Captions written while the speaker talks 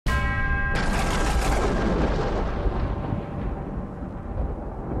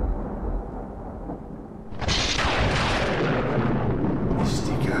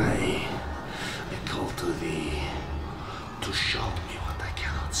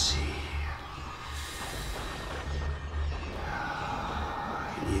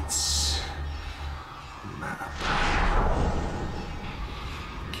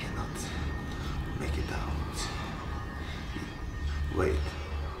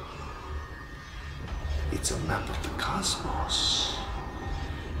It's a map of the cosmos.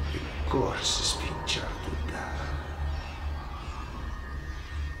 A course is being charted.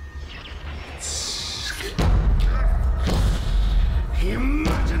 It's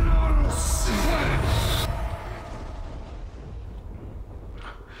Imaginals!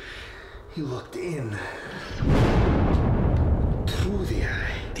 He looked in. Through the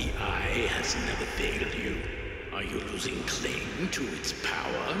eye. The eye has never failed you. Are you losing claim to its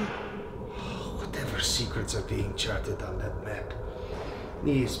power? Whatever secrets are being charted on that map,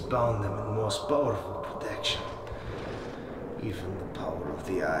 Nee's bound them in most powerful protection. Even the power of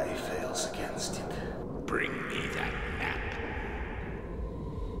the eye fails against it. Bring me that map.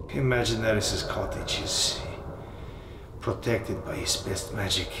 Imaginaris's cottage is protected by his best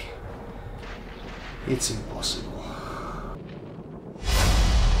magic. It's impossible.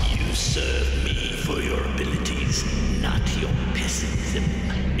 You serve me for your abilities, not your pessimism.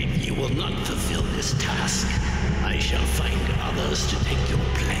 If you will not fulfill this task, I shall find others to take your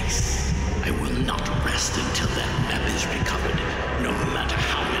place. I will not rest until that map is recovered, no matter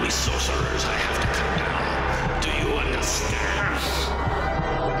how many sorcerers I have to cut down. Do you understand?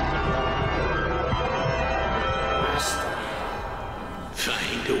 Master.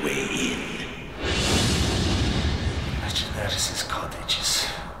 Find a way in. Imaginaris's cottage is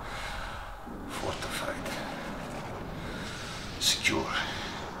fortified, secure.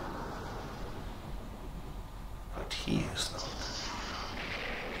 But he is not.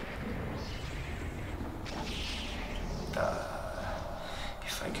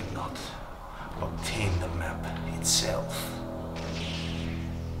 If I cannot obtain the map itself,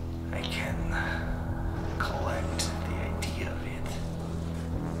 I can collect the idea of it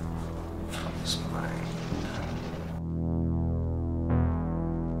from his mind.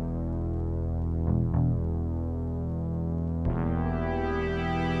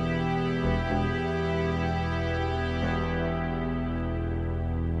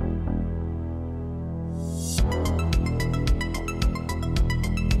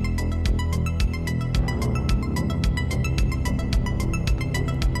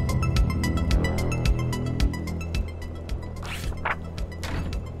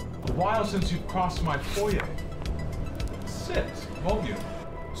 Since you've crossed my foyer. Sit, won't you?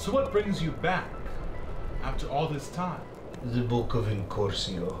 So what brings you back after all this time? The Book of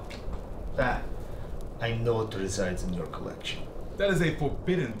Incursio. That, I know it resides in your collection. That is a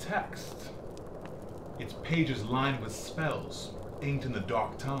forbidden text. Its pages lined with spells, inked in the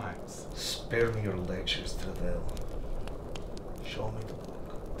dark times. Spare me your lectures, Travel. Show me the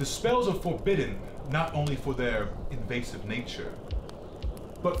book. The spells are forbidden not only for their invasive nature,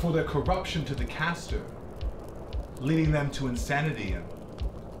 but for their corruption to the caster, leading them to insanity and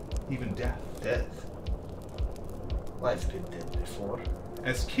even death. Death? I've been dead before.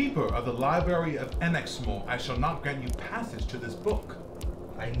 As keeper of the Library of Enexmoor, I shall not grant you passage to this book.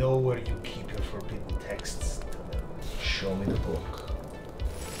 I know where you keep your forbidden texts. Show me the book,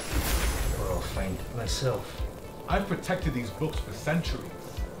 or I'll find it myself. I've protected these books for centuries.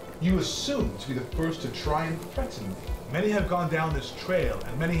 You assume to be the first to try and threaten me. Many have gone down this trail,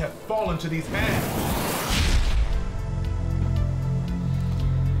 and many have fallen to these hands.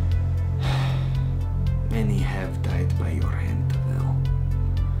 Many have died by your hand, Tavel.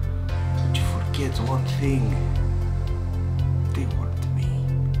 But you forget one thing. They weren't me.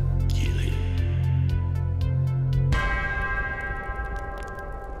 Gilly.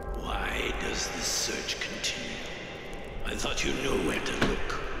 Why does this search continue? I thought you knew where to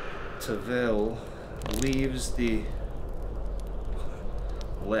look. Tavel leaves the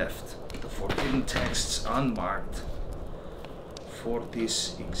left the forbidden texts unmarked for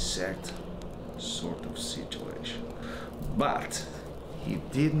this exact sort of situation. But he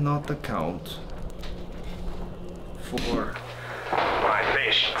did not account for my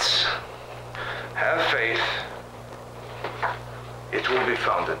patience. Have faith. It will be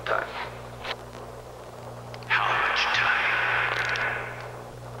found in time. How much time?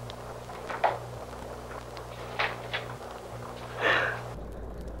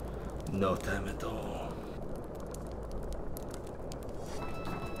 No time at all.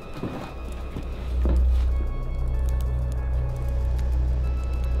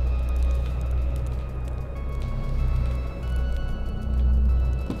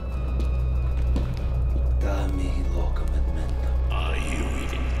 Dammi locum et mentum. Are you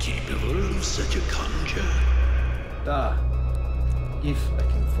even capable of such a conjure? Da, if I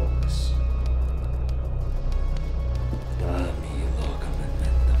can focus. Dammi locum et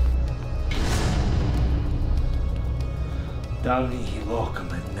mentum. Dammi locum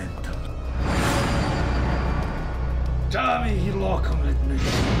et mentum. Dammi locum et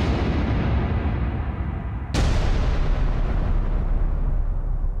mentum.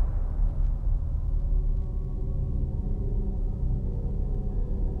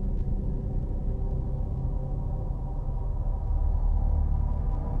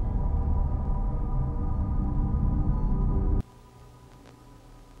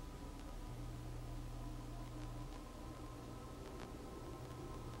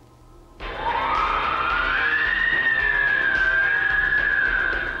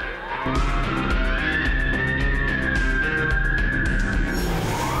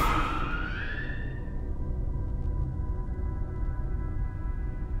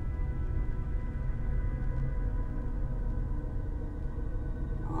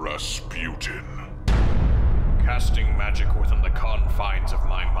 Rasputin. Casting magic within the confines of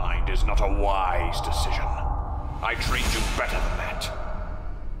my mind is not a wise decision. I trained you better than that.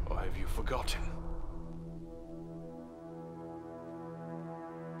 Or have you forgotten?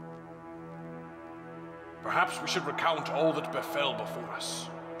 Perhaps we should recount all that befell before us,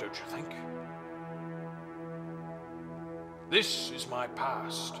 don't you think? This is my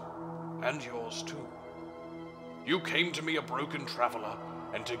past, and yours too. You came to me a broken traveler,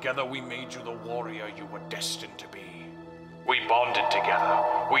 and together we made you the warrior you were destined to be. We bonded together,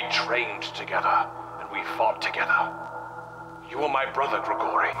 we trained together, and we fought together. You were my brother,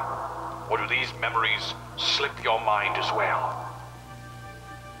 Grigori. Or do these memories slip your mind as well?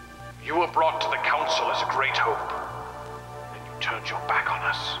 You were brought to the council as a great hope, and you turned your back on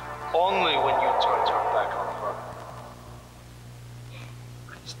us. Only when you turned your back on her.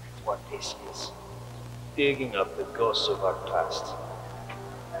 Isn't it what this is? Digging up the ghosts of our past.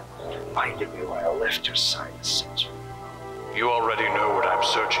 And reminding me why I left your side a century. You already know what I'm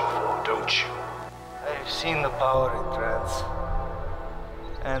searching for, don't you? I've seen the power in trance.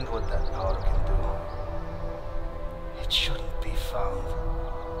 And what that power can do. It shouldn't be found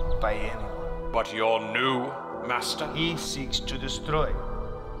by anyone. But your new master? He seeks to destroy.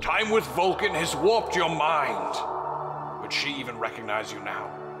 Time with Volkan has warped your mind. Would she even recognize you now?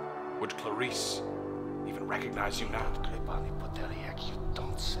 Would Clarice even recognize you now? You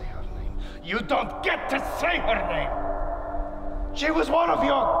don't say her name. You don't get to say her name! She was one of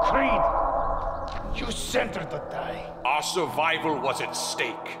your creed! You sent her to die. Our survival was at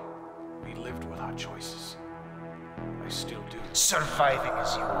stake. We lived with our choices. I still do. Surviving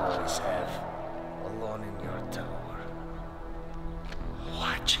as you always have. Alone in your tower.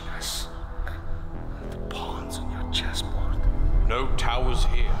 Watching us. The pawns on your chessboard. No towers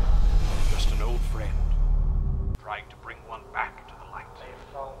here. Just an old friend. Trying to bring one back into the light.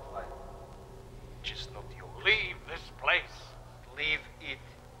 I found light. Just not yours. Leave this place. Leave it.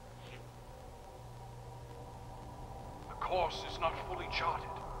 The course is not fully charted.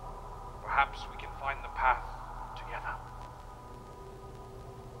 Perhaps we can find the path together.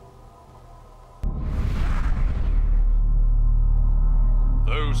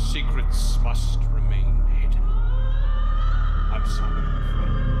 Those secrets must remain hidden. I'm sorry, my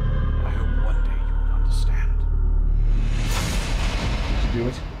friend. I hope one day you will understand. Did you do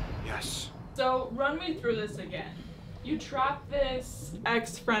it? Yes. So, run me through this again. You trapped this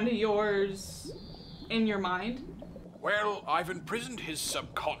ex-friend of yours in your mind? Well, I've imprisoned his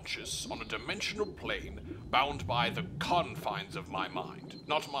subconscious on a dimensional plane bound by the confines of my mind.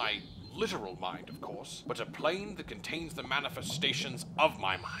 Not my literal mind, of course, but a plane that contains the manifestations of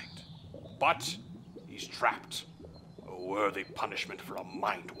my mind. But he's trapped. A worthy punishment for a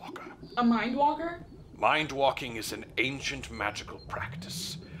Mindwalker. A Mindwalker? Mindwalking is an ancient magical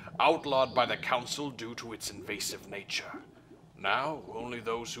practice, outlawed by the Council due to its invasive nature. Now, only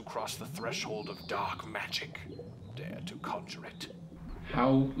those who cross the threshold of dark magic dare to conjure it.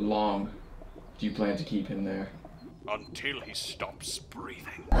 How long do you plan to keep him there? Until he stops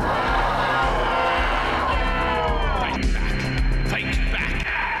breathing. Fight back! Fight back!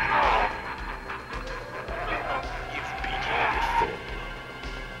 You've beaten before.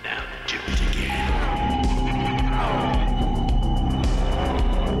 Now do it again.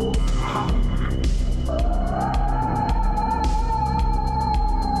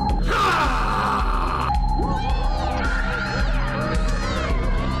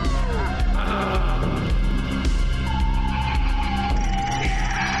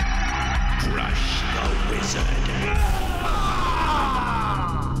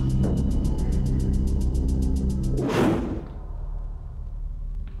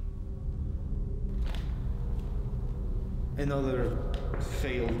 Another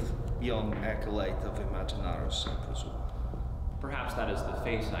failed young acolyte of Imaginaris, I presume. Perhaps that is the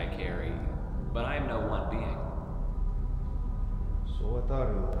face I carry, but I am no one being. So what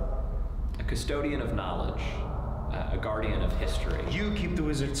are you? A custodian of knowledge, a guardian of history. You keep the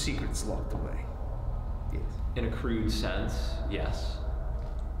wizard's secrets locked away. Yes. In a crude sense, yes.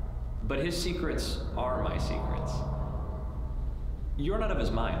 But his secrets are my secrets. You're not of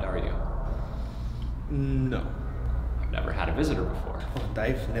his mind, are you? No. I've never had a visitor before. And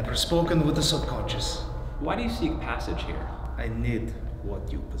I've never spoken with the subconscious. Why do you seek passage here? I need what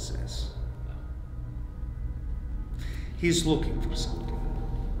you possess. He's looking for something.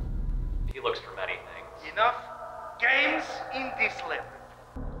 He looks for many things. Enough games in this lab.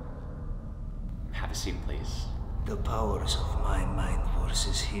 Have a seat, please. The powers of my mind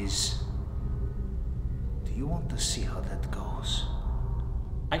versus his. Do you want to see how that goes?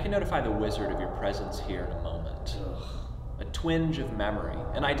 I can notify the wizard of your presence here in a moment. A twinge of memory.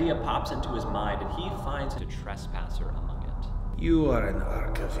 An idea pops into his mind, and he finds a trespasser among it. You are an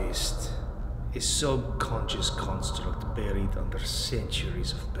archivist. A subconscious construct buried under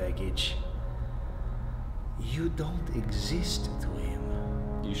centuries of baggage. You don't exist to him.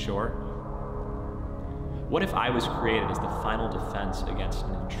 You sure? What if I was created as the final defense against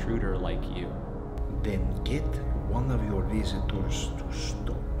an intruder like you? Then get one of your visitors to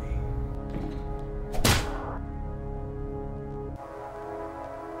stop me.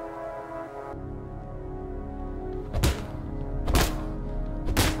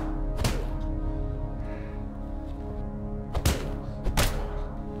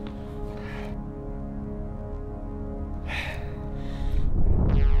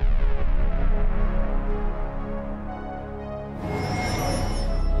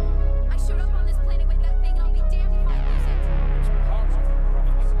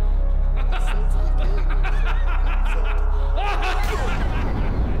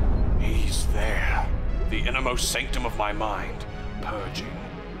 Sanctum of my mind, purging,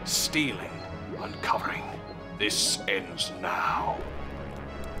 stealing, uncovering. This ends now.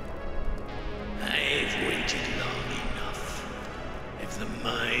 I've waited long enough. If the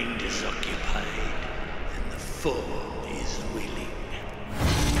mind is occupied, then the form is willing.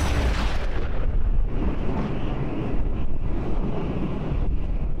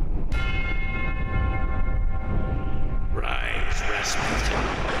 Rise, Rasputin,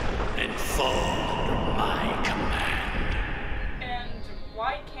 and fall.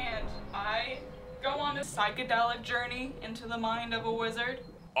 Psychedelic journey into the mind of a wizard?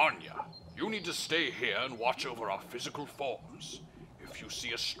 Anya, you need to stay here and watch over our physical forms. If you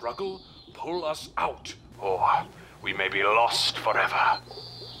see a struggle, pull us out, or we may be lost forever.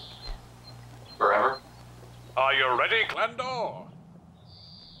 Forever? Are you ready, Clandor?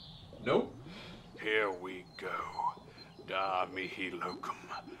 Nope. Here we go. Da mihi locum,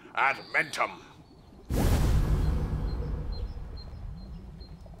 ad mentum.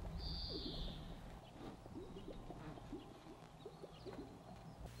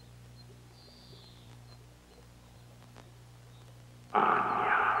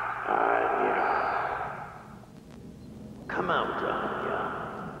 Come out, Anya.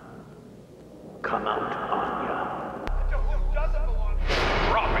 Come out, Anya. To whom doesn't belong?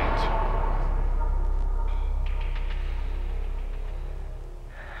 Drop it!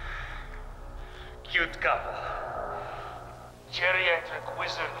 Cute couple. Geriatric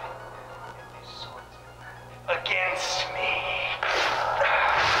wizard. And this sword. Against me.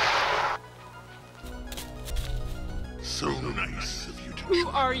 So nice of you to Who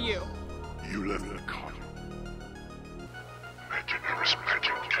are you? You left the car. Imaginary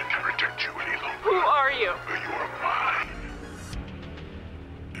magic can protect you any longer. Who are you? You are mine.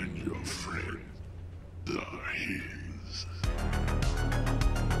 And your friends are his.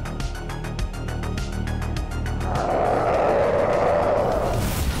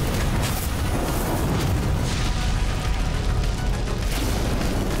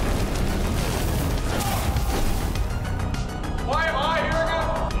 Why am I here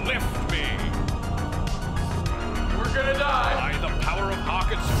again? Lift me. We're gonna die. By the power of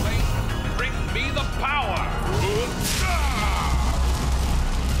Harket's flame, bring me the power.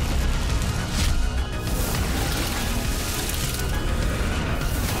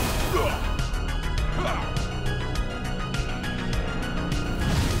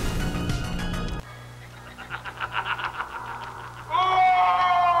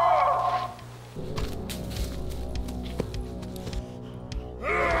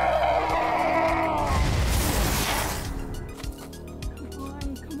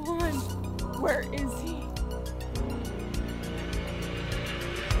 Come on. Where is he?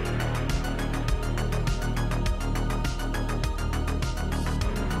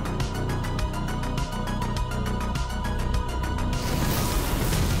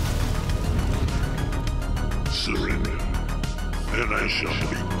 Surrender, and I shall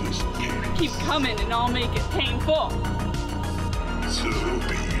beat this game. Keep coming and I'll make it painful. So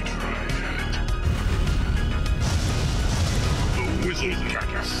be it, Dryad. The wizard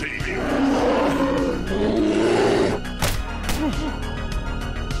can save you.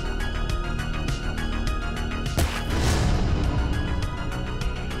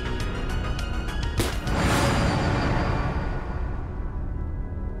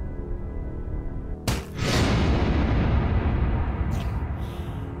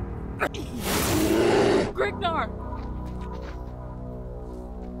 Grignar!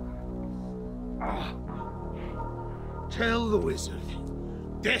 Tell the wizard,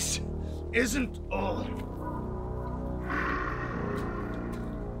 this isn't all.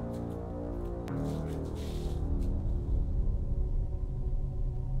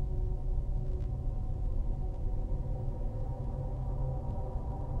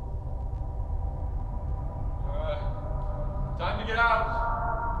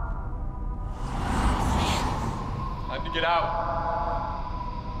 to get out.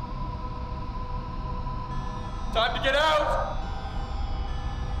 Time to get out!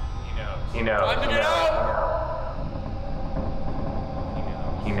 He knows. Time to get out!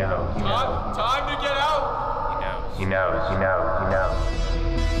 He knows. Time to get out! He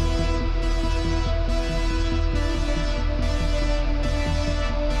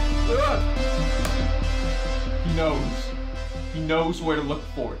knows. He knows where to look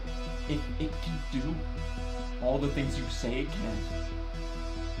for it. If it can do all the things you say it can,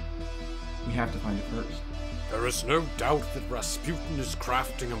 we have to find it first. There is no doubt that Rasputin is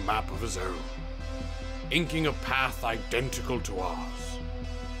crafting a map of his own, inking a path identical to ours.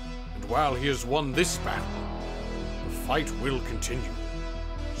 And while he has won this battle, the fight will continue.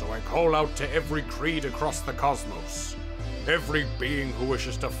 So I call out to every creed across the cosmos, every being who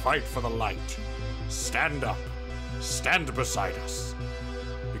wishes to fight for the light, stand up, stand beside us,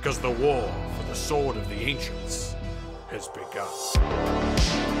 because the war for the sword of the ancients has begun.